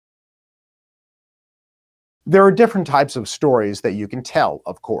There are different types of stories that you can tell,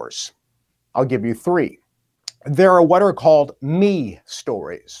 of course. I'll give you three. There are what are called me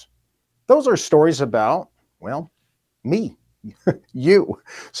stories. Those are stories about, well, me, you.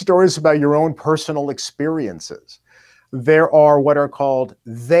 Stories about your own personal experiences. There are what are called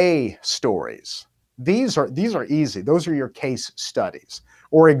they stories. These are easy. Those are your case studies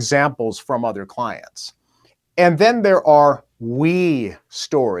or examples from other clients. And then there are we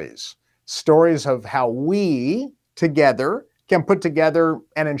stories. Stories of how we together can put together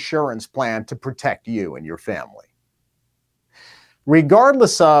an insurance plan to protect you and your family.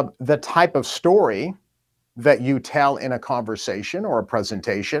 Regardless of the type of story that you tell in a conversation or a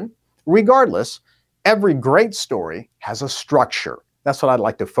presentation, regardless, every great story has a structure. That's what I'd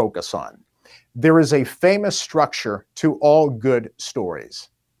like to focus on. There is a famous structure to all good stories.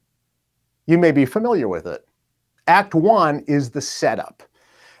 You may be familiar with it. Act one is the setup.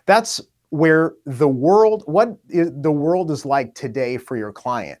 That's where the world is like today for your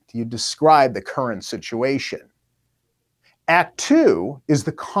client. You describe the current situation. Act two is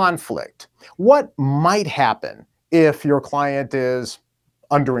the conflict. What might happen if your client is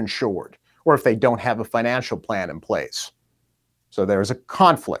underinsured or if they don't have a financial plan in place? So there's a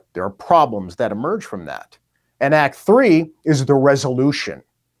conflict. There are problems that emerge from that. And Act three is the resolution.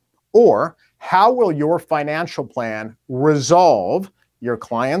 Or how will your financial plan resolve your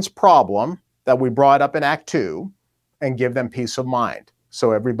client's problem that we brought up in Act two and give them peace of mind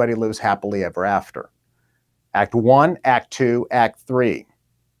so everybody lives happily ever after? Act one, Act two, Act three.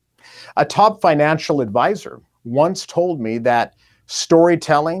 A top financial advisor once told me that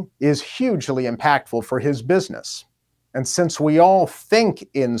storytelling is hugely impactful for his business. And since we all think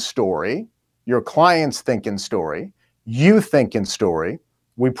in story, your clients think in story, you think in story,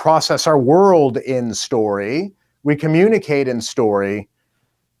 we process our world in story, we communicate in story,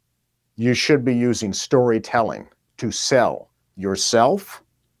 you should be using storytelling to sell yourself,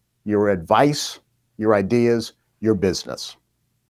 your advice, your ideas, your business.